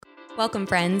Welcome,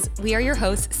 friends. We are your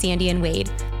hosts, Sandy and Wade,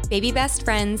 baby best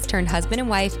friends turned husband and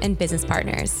wife and business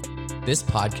partners. This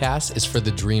podcast is for the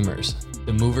dreamers,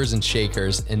 the movers and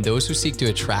shakers, and those who seek to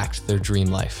attract their dream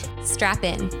life. Strap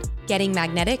in. Getting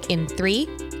magnetic in 3,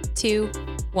 2,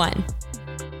 1.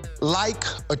 Like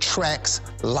attracts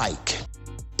like.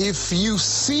 If you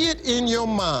see it in your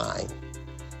mind,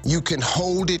 you can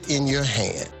hold it in your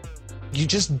hand. You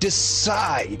just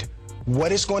decide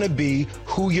what it's going to be,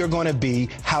 who you're going to be,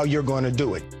 how you're going to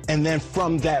do it. And then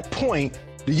from that point,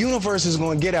 the universe is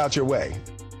going to get out your way.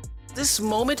 This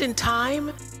moment in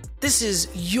time, this is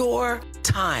your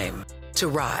time to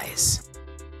rise.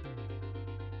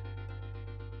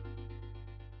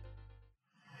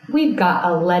 We've got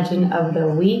a legend of the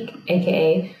week,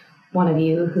 aka one of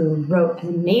you who wrote an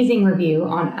amazing review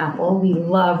on Apple. We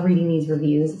love reading these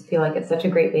reviews. I feel like it's such a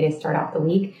great way to start off the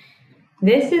week.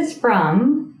 This is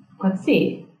from, let's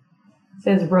see, it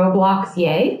says Roblox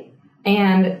Yay,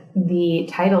 and the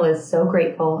title is So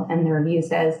Grateful, and the review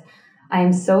says, I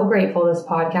am so grateful this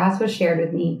podcast was shared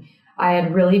with me. I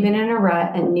had really been in a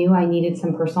rut and knew I needed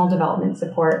some personal development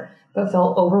support, but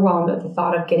felt overwhelmed at the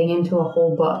thought of getting into a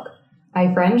whole book.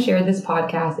 My friend shared this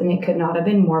podcast, and it could not have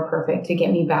been more perfect to get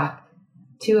me back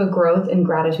to a growth and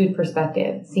gratitude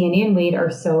perspective. Sandy and Wade are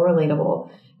so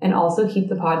relatable, and also keep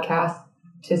the podcast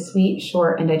to sweet,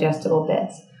 short, and digestible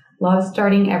bits. Love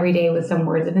starting every day with some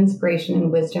words of inspiration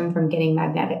and wisdom from Getting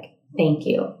Magnetic. Thank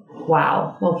you.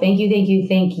 Wow. Well, thank you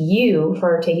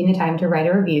for taking the time to write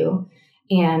a review.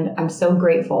 And I'm so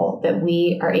grateful that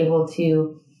we are able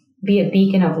to be a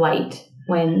beacon of light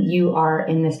when you are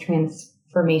in this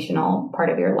transformational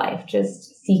part of your life,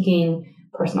 just seeking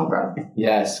personal growth.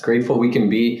 Yes, grateful we can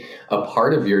be a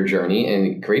part of your journey,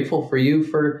 and grateful for you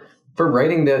for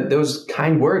writing those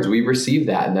kind words. We received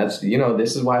that, and that's,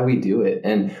 this is why we do it.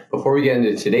 And before we get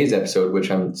into today's episode,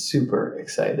 which I'm super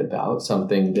excited about,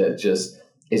 something that just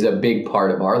is a big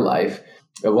part of our life,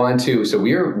 I wanted to, so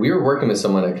we were working with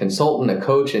someone, a consultant, a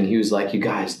coach, and he was like, you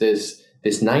guys, this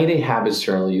 90-day habits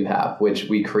journal you have, which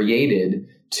we created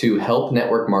to help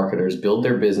network marketers build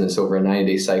their business over a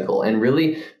 90-day cycle and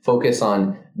really focus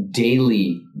on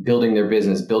daily building their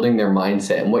business, building their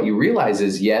mindset. And what you realize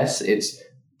is, yes, it's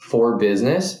for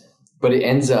business, but it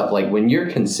ends up like when you're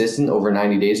consistent over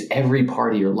 90 days, every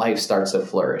part of your life starts to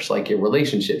flourish, like your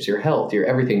relationships, your health, your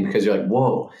everything, because you're like,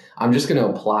 whoa, I'm just going to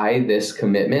apply this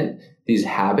commitment, these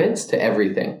habits to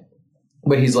everything.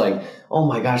 But he's like, oh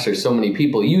my gosh, there's so many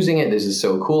people using it. This is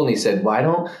so cool. And he said, why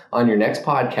don't on your next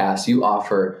podcast, you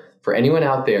offer for anyone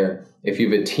out there, if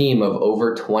you have a team of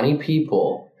over 20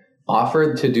 people,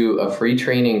 offered to do a free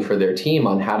training for their team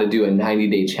on how to do a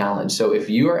 90-day challenge. So if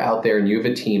you are out there and you have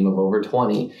a team of over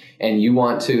 20 and you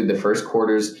want to, the first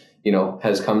quarter's,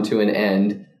 has come to an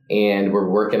end and we're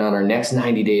working on our next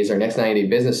 90 days, our next 90-day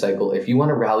business cycle. If you want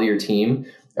to rally your team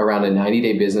around a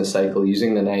 90-day business cycle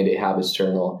using the 90-day habits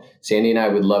journal, Sandy and I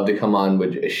would love to come on,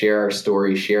 would share our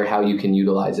story, share how you can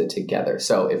utilize it together.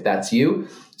 So if that's you,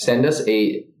 send us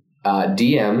a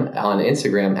DM on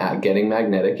Instagram at Getting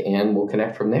Magnetic, and we'll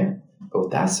connect from there. But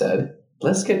with that said,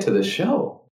 let's get to the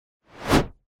show.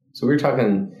 So we were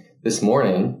talking this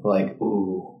morning, like,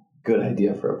 ooh, good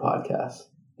idea for a podcast.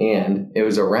 And it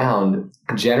was around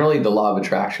generally the law of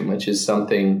attraction, which is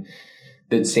something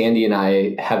that Sandy and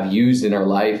I have used in our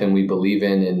life and we believe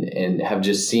in and have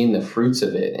just seen the fruits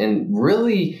of it. And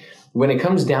really, when it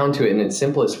comes down to it in its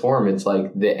simplest form, it's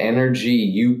like the energy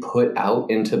you put out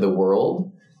into the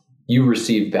world, you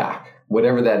receive back,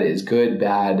 whatever that is, good,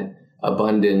 bad,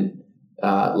 abundant,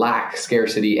 lack,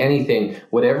 scarcity, anything,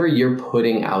 whatever you're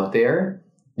putting out there,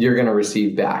 you're going to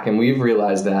receive back. And we've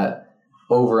realized that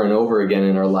over and over again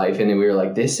in our life. And we were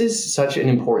like, this is such an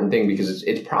important thing because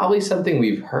it's probably something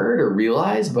we've heard or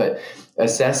realized, but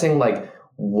assessing like,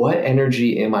 what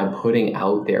energy am I putting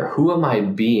out there? Who am I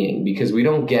being? Because we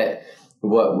don't get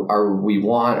what we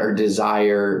want or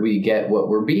desire. We get what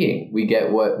we're being. We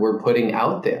get what we're putting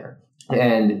out there.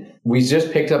 And we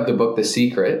just picked up the book, The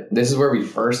Secret. This is where we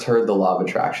first heard the law of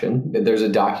attraction. There's a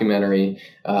documentary,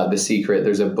 The Secret.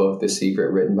 There's a book, The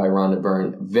Secret, written by Rhonda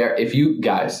Byrne.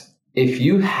 If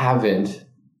you haven't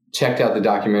checked out the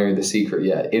documentary, The Secret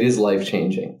yet, it is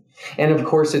life-changing. And of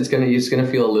course, it's gonna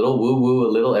feel a little woo-woo,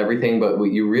 a little everything, but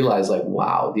you realize like,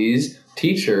 wow, these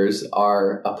teachers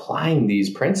are applying these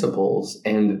principles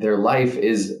and their life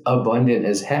is abundant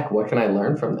as heck. What can I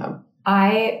learn from them?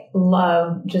 I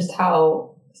love just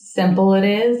how simple it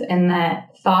is and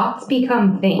that thoughts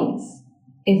become things.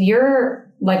 If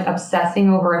you're like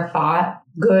obsessing over a thought,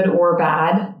 good or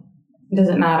bad, it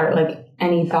doesn't matter, like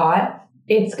any thought,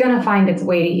 it's going to find its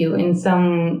way to you in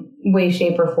some way,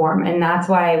 shape, or form. And that's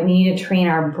why we need to train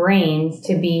our brains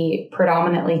to be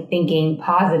predominantly thinking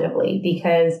positively,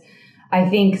 because I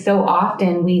think so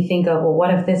often we think of, well,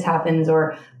 what if this happens,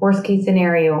 or worst case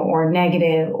scenario, or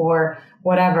negative, or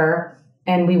whatever.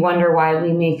 And we wonder why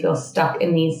we may feel stuck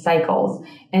in these cycles.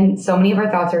 And so many of our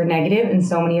thoughts are negative and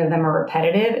so many of them are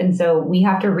repetitive. And so we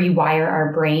have to rewire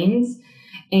our brains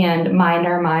and mind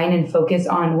our mind and focus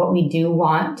on what we do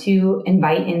want to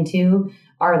invite into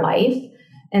our life.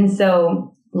 And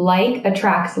so like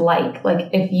attracts like. Like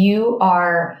if you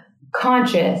are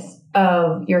conscious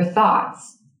of your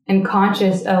thoughts and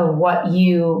conscious of what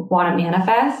you want to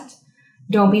manifest,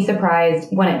 don't be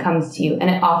surprised when it comes to you. And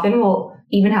it often will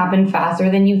even happen faster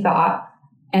than you thought.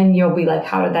 And you'll be like,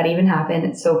 how did that even happen?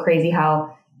 It's so crazy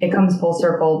how it comes full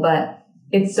circle. But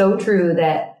it's so true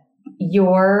that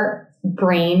your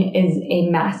brain is a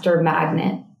master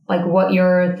magnet. Like what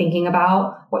you're thinking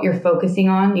about, what you're focusing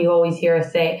on. You always hear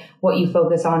us say, what you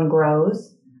focus on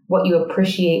grows. What you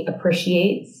appreciate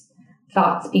appreciates.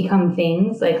 Thoughts become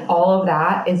things. Like all of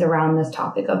that is around this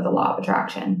topic of the law of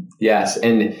attraction. Yes.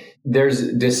 And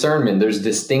there's discernment, there's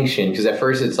distinction. Because at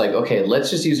first it's like, okay, let's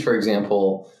just use, for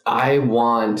example, I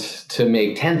want to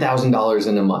make $10,000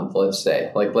 in a month, let's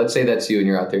say. Like, let's say that's you and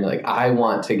you're out there and you're like, I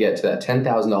want to get to that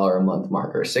 $10,000 a month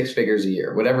mark, or 6 figures a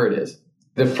year, whatever it is.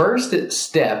 The first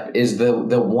step is the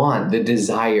want, the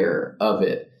desire of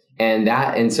it.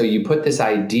 And so you put this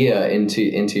idea into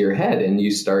your head and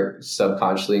you start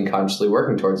subconsciously and consciously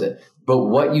working towards it. But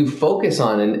what you focus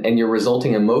on and your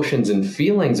resulting emotions and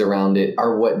feelings around it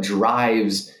are what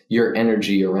drives your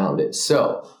energy around it.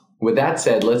 So with that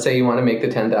said, let's say you want to make the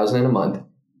 $10,000 in a month.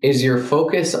 Is your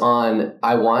focus on,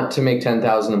 I want to make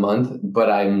 $10,000 a month, but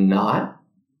I'm not?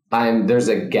 There's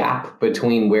a gap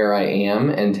between where I am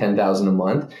and $10,000 a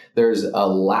month. There's a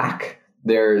lack.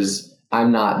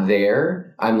 I'm not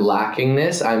there. I'm lacking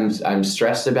this. I'm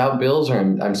stressed about bills, or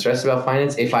I'm stressed about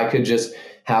finance. If I could just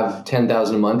have $10,000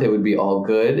 a month, it would be all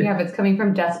good. Yeah, if it's coming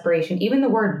from desperation, even the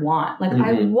word want, like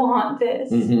I want this,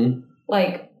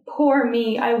 like poor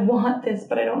me, I want this,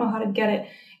 but I don't know how to get it.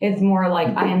 It's more like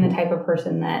I am the type of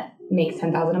person that makes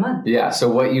 $10,000 a month. Yeah. So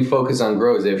what you focus on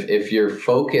grows. If you're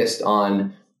focused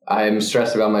on, I'm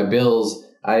stressed about my bills,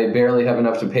 I barely have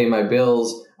enough to pay my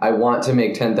bills, I want to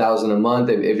make $10,000 a month.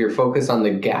 If you're focused on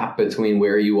the gap between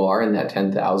where you are and that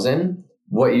 10,000,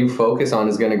 what you focus on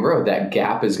is going to grow. That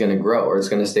gap is going to grow, or it's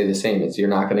going to stay the same. You're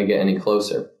not going to get any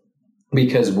closer,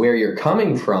 because where you're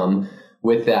coming from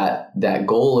with that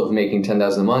goal of making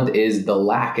 $10,000 a month is the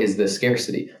lack, is the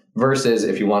scarcity. Versus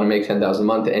if you want to make $10,000 a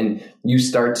month and you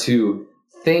start to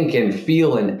think and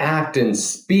feel and act and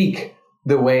speak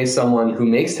the way someone who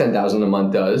makes $10,000 a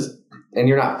month does, and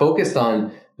you're not focused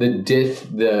on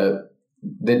the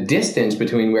distance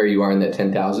between where you are and that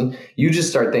 10,000, you just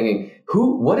start thinking,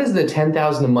 what is the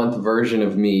 10,000 a month version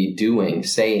of me doing,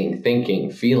 saying, thinking,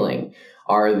 feeling?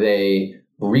 Are they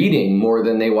reading more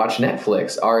than they watch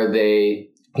Netflix? Are they,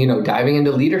 diving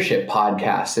into leadership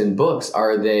podcasts and books?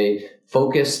 Are they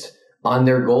focused on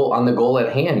their goal, on the goal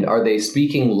at hand? Are they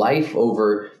speaking life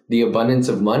over the abundance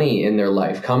of money in their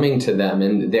life coming to them?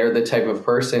 And they're the type of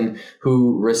person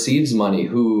who receives money,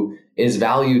 who is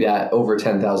valued at over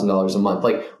 $10,000 a month.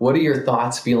 Like, what are your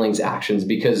thoughts, feelings, actions?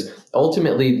 Because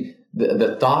ultimately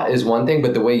the thought is one thing,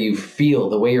 but the way you feel,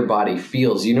 the way your body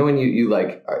feels, when you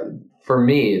like, for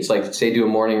me, it's like, say, do a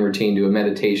morning routine, do a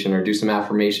meditation, or do some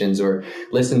affirmations, or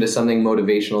listen to something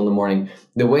motivational in the morning.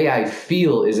 The way I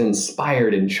feel is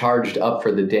inspired and charged up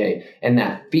for the day. And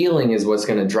that feeling is what's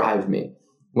going to drive me.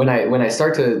 When I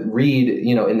start to read,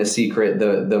 in The Secret,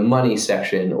 the money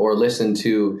section, or listen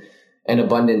to an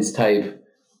abundance type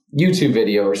YouTube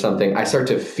video or something, I start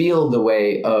to feel the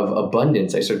way of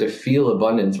abundance. I start to feel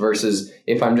abundance, versus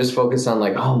if I'm just focused on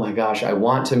like, oh my gosh, I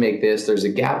want to make this. There's a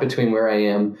gap between where I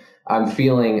am. I'm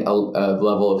feeling a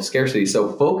level of scarcity.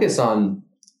 So focus on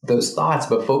those thoughts,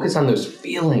 but focus on those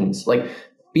feelings. Like,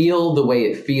 feel the way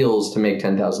it feels to make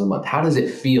 $10,000 a month. How does it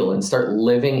feel? And start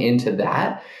living into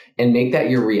that and make that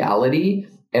your reality.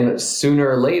 And sooner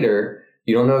or later,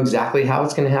 you don't know exactly how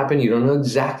it's going to happen. You don't know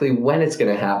exactly when it's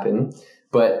going to happen,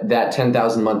 but that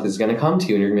 10,000 a month is going to come to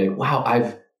you, and you're going to be like,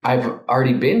 wow, I've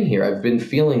already been here. I've been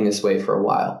feeling this way for a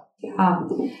while. Yeah.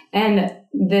 And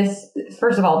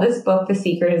first of all, this book, The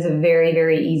Secret, is a very,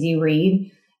 very easy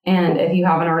read. And if you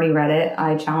haven't already read it,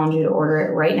 I challenge you to order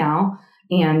it right now.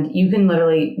 And you can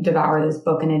literally devour this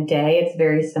book in a day. It's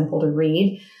very simple to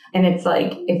read. And it's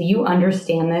like, if you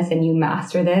understand this and you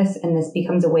master this, and this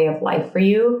becomes a way of life for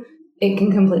you, it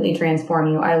can completely transform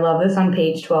you. I love this on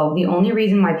page 12. The only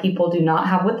reason why people do not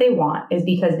have what they want is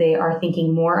because they are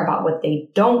thinking more about what they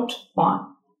don't want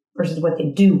versus what they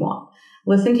do want.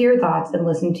 Listen to your thoughts and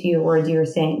listen to your words you're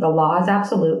saying. The law is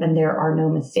absolute and there are no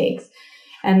mistakes.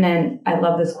 And then I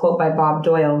love this quote by Bob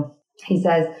Doyle. He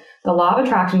says, the law of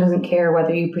attraction doesn't care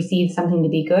whether you perceive something to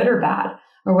be good or bad,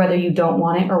 or whether you don't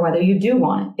want it or whether you do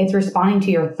want it. It's responding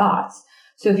to your thoughts.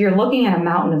 So if you're looking at a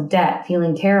mountain of debt,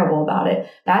 feeling terrible about it,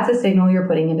 that's a signal you're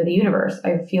putting into the universe.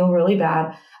 I feel really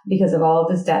bad because of all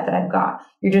of this debt that I've got.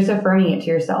 You're just affirming it to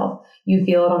yourself. You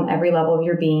feel it on every level of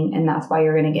your being, and that's why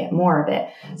you're going to get more of it.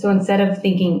 So instead of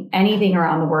thinking anything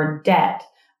around the word debt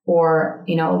or,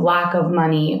 lack of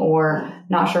money or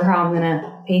not sure how I'm going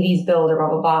to pay these bills or blah,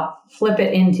 blah, blah, flip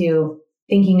it into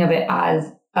thinking of it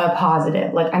as a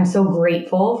positive. Like, I'm so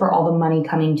grateful for all the money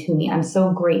coming to me. I'm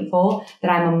so grateful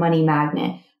that I'm a money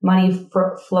magnet. Money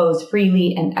flows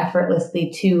freely and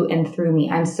effortlessly to and through me.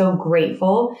 I'm so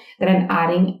grateful that I'm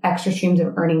adding extra streams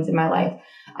of earnings in my life.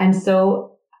 I'm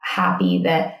so happy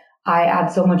that I add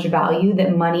so much value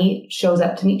that money shows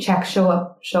up to me. Checks show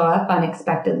up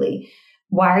unexpectedly.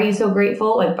 Why are you so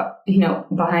grateful? Like,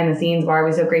 behind the scenes, why are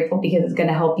we so grateful? Because it's going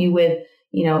to help you with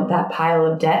that pile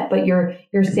of debt, but you're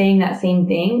saying that same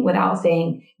thing without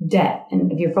saying debt.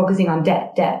 And if you're focusing on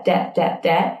debt,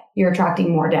 you're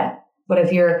attracting more debt. But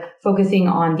if you're focusing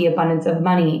on the abundance of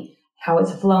money, how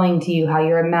it's flowing to you, how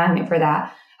you're a magnet for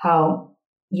that, how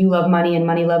you love money and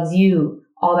money loves you,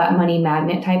 all that money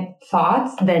magnet type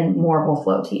thoughts, then more will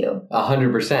flow to you.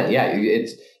 100%. Yeah.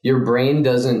 It's your brain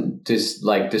doesn't just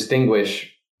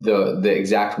distinguish the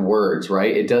exact words,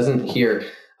 right? It doesn't hear,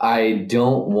 I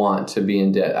don't want to be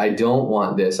in debt. I don't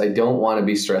want this. I don't want to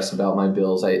be stressed about my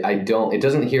bills. It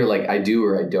doesn't hear like I do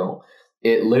or I don't.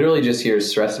 It literally just hears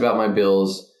stressed about my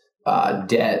bills,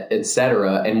 debt,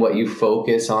 etc. And what you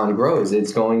focus on grows.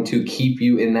 It's going to keep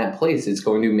you in that place. It's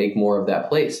going to make more of that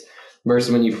place.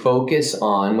 Versus when you focus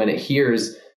on, when it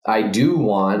hears I do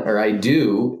want, or I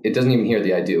do, it doesn't even hear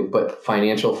the I do, but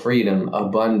financial freedom,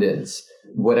 abundance,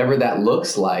 whatever that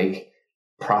looks like,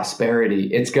 prosperity,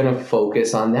 it's going to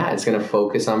focus on that. It's going to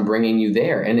focus on bringing you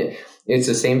there. And it's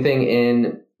the same thing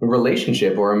in a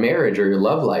relationship or a marriage or your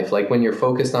love life. Like when you're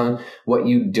focused on what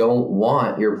you don't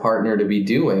want your partner to be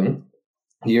doing,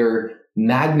 you're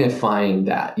magnifying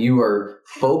that. You are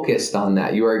focused on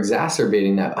that. You are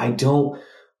exacerbating that. I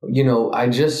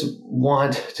just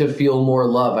want to feel more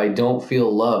love. I don't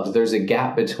feel loved. There's a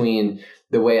gap between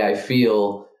the way I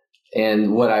feel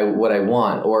and what I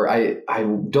want, or I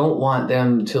don't want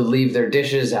them to leave their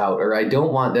dishes out, or I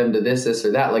don't want them to this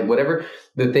or that. Like whatever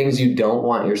the things you don't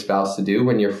want your spouse to do,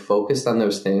 when you're focused on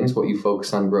those things, what you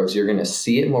focus on grows. You're going to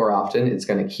see it more often. It's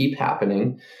going to keep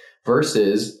happening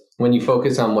versus when you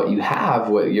focus on what you have,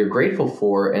 what you're grateful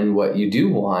for and what you do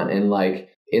want. And like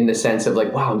in the sense of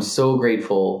like, wow, I'm so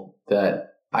grateful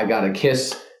that I got a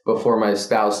kiss before my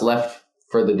spouse left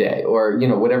for the day, or,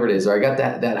 whatever it is, or I got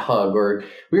that hug, or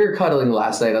we were cuddling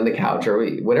last night on the couch, or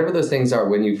whatever those things are.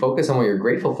 When you focus on what you're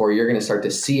grateful for, you're going to start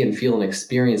to see and feel and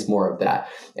experience more of that.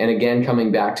 And again,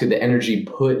 coming back to the energy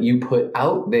you put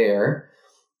out there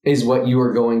is what you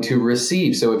are going to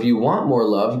receive. So if you want more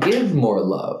love, give more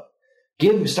love.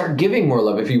 Start giving more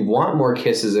love. If you want more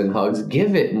kisses and hugs,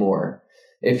 give it more.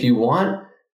 If you want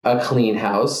a clean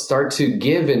house, start to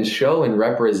give and show and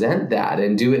represent that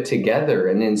and do it together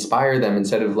and inspire them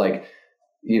instead of like,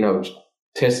 tisk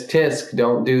tisk,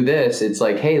 don't do this. It's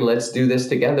like, hey, let's do this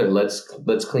together. Let's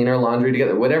clean our laundry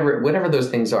together, whatever those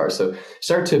things are. So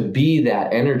start to be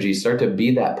that energy, start to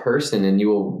be that person, and you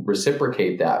will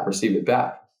reciprocate that, receive it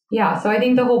back. Yeah. So I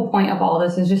think the whole point of all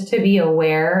this is just to be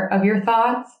aware of your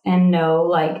thoughts and know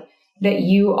like that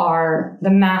you are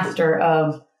the master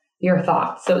of your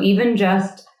thoughts. So even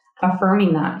just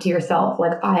affirming that to yourself,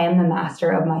 like, I am the master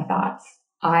of my thoughts.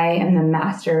 I am the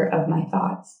master of my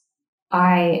thoughts.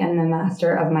 I am the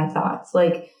master of my thoughts.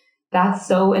 Like, that's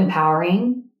so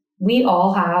empowering. We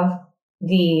all have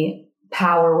the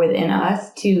power within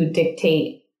us to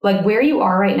dictate, like, where you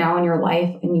are right now in your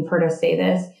life, and you've heard us say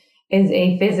this, is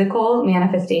a physical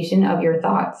manifestation of your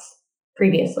thoughts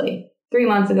previously. 3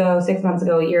 months ago, 6 months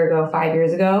ago, a year ago, 5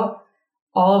 years ago,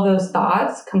 all of those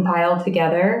thoughts compiled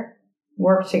together,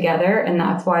 work together, and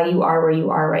that's why you are where you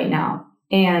are right now.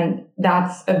 And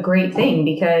that's a great thing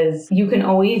because you can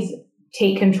always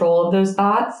take control of those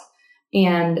thoughts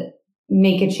and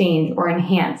make a change or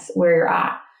enhance where you're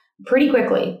at pretty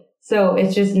quickly. So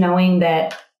it's just knowing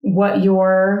that what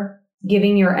you're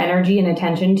giving your energy and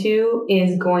attention to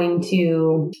is going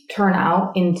to turn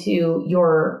out into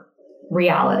your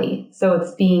reality. So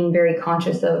it's being very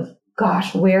conscious of,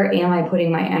 gosh, where am I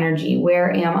putting my energy?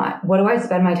 Where am I? What do I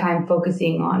spend my time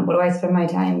focusing on? What do I spend my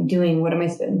time doing? What am I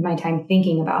spending my time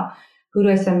thinking about? Who do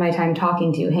I spend my time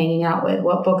talking to, hanging out with?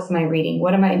 What books am I reading?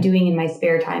 What am I doing in my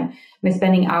spare time? Am I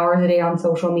spending hours a day on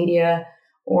social media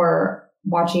or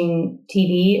watching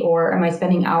TV? Or am I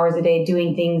spending hours a day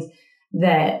doing things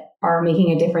that are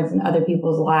making a difference in other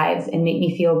people's lives and make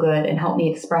me feel good and help me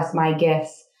express my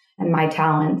gifts and my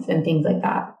talents and things like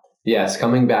that? Yes,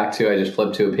 coming back to, I just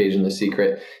flipped to a page in The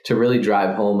Secret to really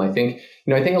drive home. I think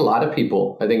a lot of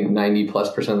people, I think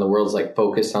 90+% of the world is like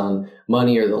focused on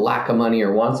money or the lack of money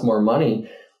or wants more money.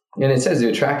 And it says to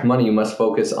attract money, you must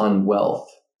focus on wealth.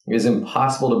 It is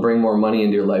impossible to bring more money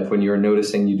into your life when you are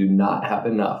noticing you do not have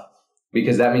enough,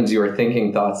 because that means you are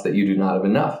thinking thoughts that you do not have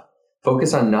enough.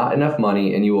 Focus on not enough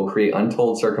money and you will create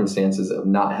untold circumstances of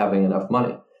not having enough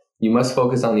money. You must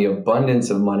focus on the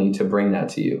abundance of money to bring that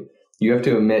to you. You have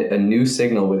to emit a new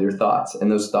signal with your thoughts,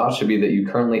 and those thoughts should be that you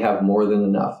currently have more than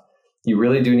enough. You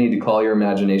really do need to call your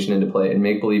imagination into play and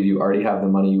make believe you already have the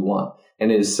money you want,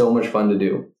 and it is so much fun to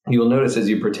do. You will notice as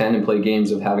you pretend and play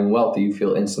games of having wealth that you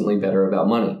feel instantly better about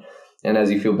money, and as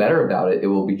you feel better about it, it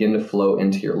will begin to flow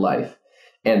into your life.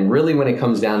 And really, when it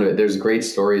comes down to it, there's great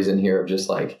stories in here of just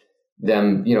like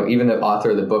them, even the author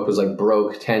of the book was like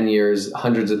broke 10 years,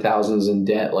 hundreds of thousands in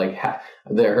debt. Like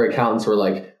her accountants were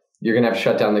like, you're going to have to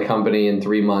shut down the company in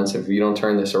 3 months if you don't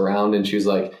turn this around. And she was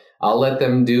like, I'll let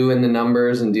them do in the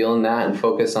numbers and deal in that and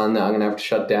focus on that. I'm going to have to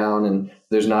shut down and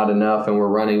there's not enough and we're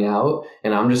running out.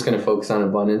 And I'm just going to focus on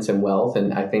abundance and wealth.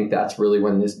 And I think that's really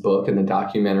when this book and the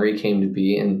documentary came to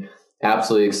be and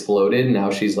absolutely exploded.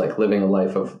 Now she's like living a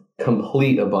life of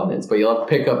complete abundance. But you'll have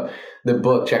to pick up the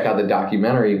book, check out the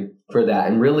documentary for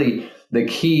that. And really the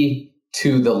key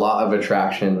to the law of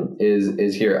attraction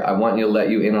is here. I want you to let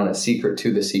you in on a secret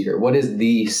to the secret. What is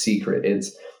the secret?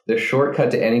 It's the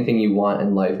shortcut to anything you want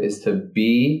in life is to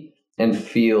be and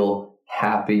feel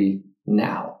happy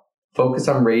now. Focus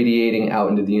on radiating out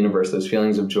into the universe those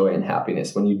feelings of joy and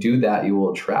happiness. When you do that, you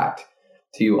will attract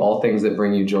to you all things that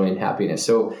bring you joy and happiness.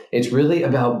 So it's really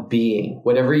about being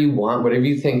whatever you want, whatever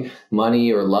you think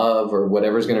money or love or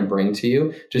whatever's going to bring to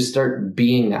you. Just start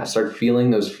being that, start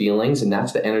feeling those feelings. And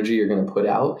that's the energy you're going to put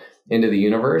out into the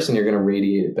universe and you're going to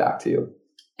radiate it back to you.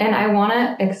 And I want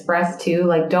to express too,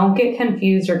 like, don't get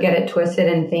confused or get it twisted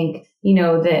and think,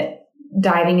 that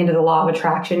diving into the law of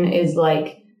attraction is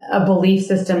like a belief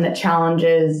system that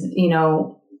challenges,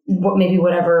 maybe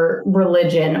whatever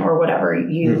religion or whatever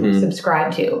you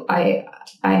subscribe to. I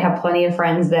have plenty of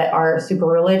friends that are super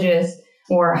religious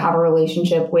or have a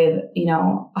relationship with,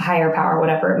 a higher power,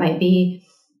 whatever it might be,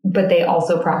 but they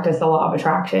also practice the law of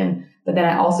attraction. But then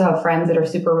I also have friends that are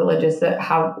super religious that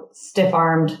have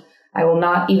stiff-armed, I will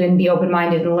not even be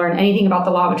open-minded and learn anything about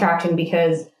the law of attraction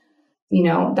because,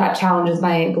 that challenges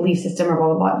my belief system or blah,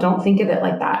 blah, blah. Don't think of it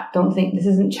like that. Don't think this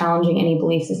isn't challenging any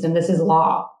belief system. This is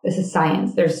law. This is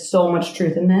science. There's so much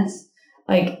truth in this.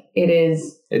 Like it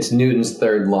is. It's Newton's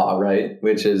third law, right?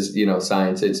 Which is,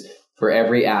 science. It's for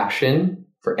every action,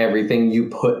 for everything you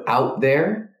put out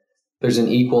there, there's an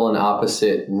equal and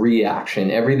opposite reaction.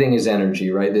 Everything is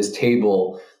energy, right? This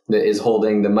table that is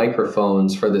holding the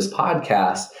microphones for this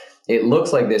podcast, it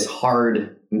looks like this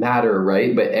hard matter,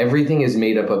 right? But everything is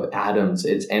made up of atoms.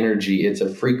 It's energy. It's a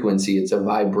frequency. It's a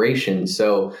vibration.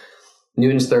 So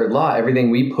Newton's third law,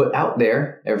 everything we put out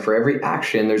there, and for every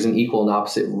action, there's an equal and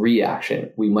opposite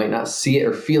reaction. We might not see it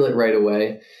or feel it right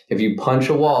away. If you punch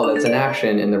a wall, that's an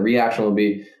action, and the reaction will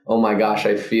be, oh my gosh,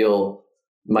 I feel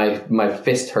my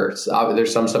fist hurts.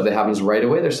 There's some stuff that happens right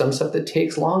away. There's some stuff that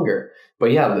takes longer.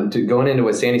 But yeah, going into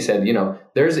what Sandy said,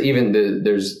 there's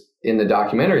in the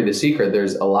documentary, The Secret,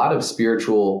 there's a lot of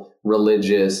spiritual,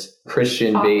 religious,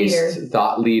 Christian-based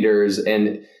thought leaders.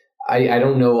 And I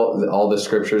don't know all the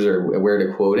scriptures or where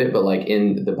to quote it, but like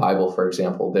in the Bible, for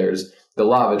example, there's the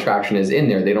law of attraction is in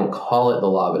there. They don't call it the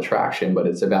law of attraction, but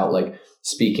it's about like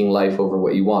speaking life over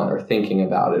what you want or thinking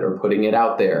about it or putting it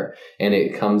out there and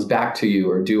it comes back to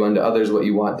you, or do unto others what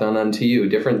you want done unto you,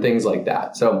 different things like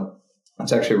that. So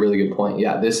that's actually a really good point.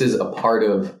 Yeah, this is a part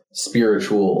of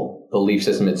spiritual belief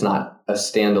system. It's not a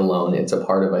standalone. It's a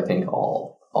part of, I think,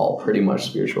 all pretty much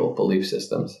spiritual belief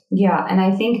systems. Yeah. And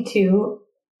I think too,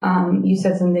 you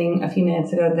said something a few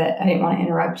minutes ago that I didn't want to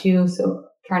interrupt you. So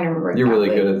trying to remember. You're really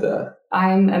good at that.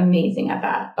 I'm amazing at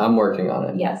that. I'm working on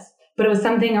it. Yes. But it was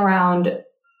something around,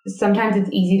 sometimes it's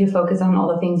easy to focus on all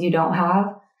the things you don't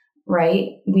have,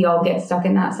 right? We all get stuck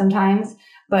in that sometimes,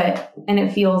 and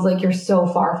it feels like you're so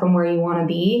far from where you want to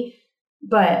be.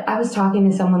 But I was talking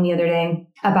to someone the other day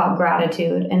about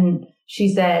gratitude, and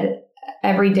she said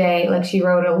every day, like she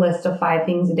wrote a list of 5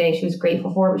 things a day she was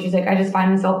grateful for, but she's like, I just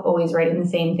find myself always writing the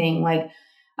same thing. Like,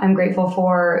 I'm grateful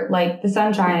for like the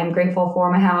sunshine. I'm grateful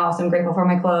for my house. I'm grateful for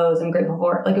my clothes. I'm grateful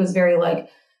for, like, it was very like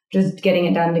just getting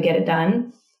it done to get it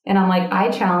done. And I'm like,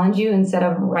 I challenge you, instead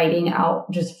of writing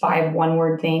out just 5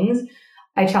 one-word things,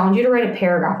 I challenge you to write a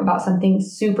paragraph about something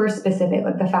super specific.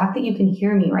 Like the fact that you can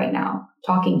hear me right now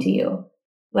talking to you.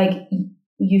 Like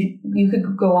you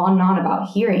could go on and on about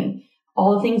hearing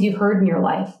all the things you've heard in your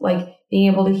life, like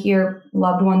being able to hear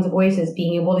loved ones' voices,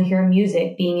 being able to hear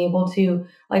music, being able to,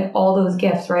 like, all those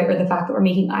gifts, right? Or the fact that we're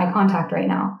making eye contact right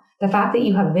now, the fact that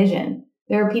you have vision.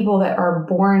 There are people that are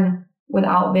born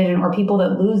without vision, or people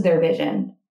that lose their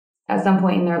vision at some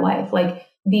point in their life. Like,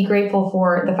 be grateful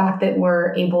for the fact that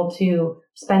we're able to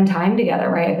spend time together,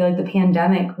 right? I feel like the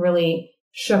pandemic really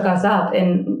shook us up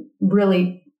and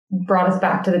really brought us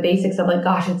back to the basics of, like,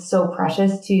 gosh, it's so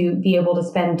precious to be able to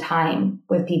spend time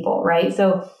with people, right?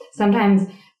 So sometimes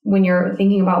when you're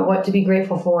thinking about what to be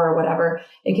grateful for or whatever,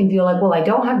 it can feel like, well, I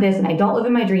don't have this, and I don't live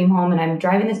in my dream home, and I'm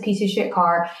driving this piece of shit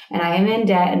car, and I am in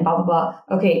debt, and blah, blah,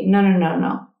 blah. Okay,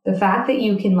 no. The fact that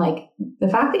you can, the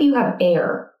fact that you have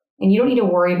air and you don't need to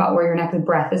worry about where your next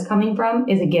breath is coming from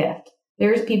is a gift.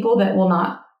 There's people that will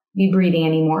not be breathing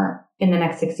anymore in the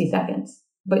next 60 seconds,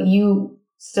 but you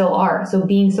still are. So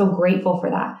being so grateful for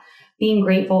that, being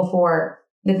grateful for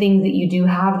the things that you do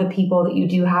have, the people that you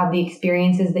do have, the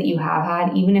experiences that you have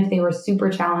had, even if they were super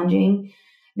challenging,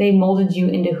 they molded you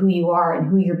into who you are and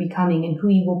who you're becoming and who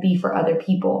you will be for other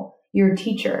people. You're a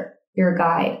teacher, you're a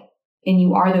guide, and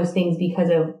you are those things because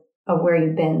of where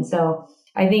you've been. So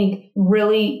I think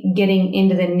really getting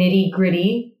into the nitty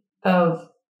gritty of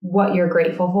what you're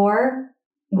grateful for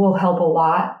will help a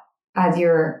lot as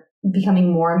you're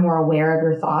becoming more and more aware of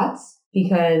your thoughts,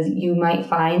 because you might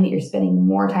find that you're spending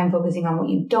more time focusing on what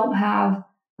you don't have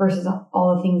versus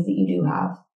all the things that you do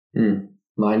have.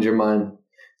 Mind your mind,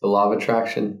 the law of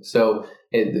attraction. So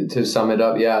to sum it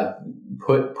up,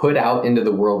 put out into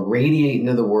the world, radiate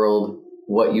into the world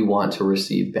what you want to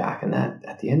receive back. And that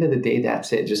at the end of the day,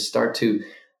 that's it. Just start to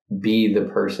be the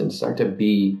person, start to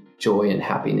be joy and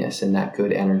happiness and that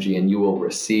good energy, and you will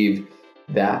receive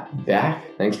that back.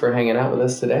 Thanks for hanging out with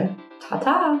us today.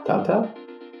 Ta-ta. Ta-ta.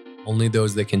 Only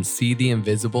those that can see the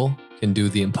invisible can do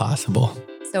the impossible.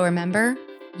 So remember,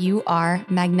 you are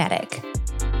magnetic.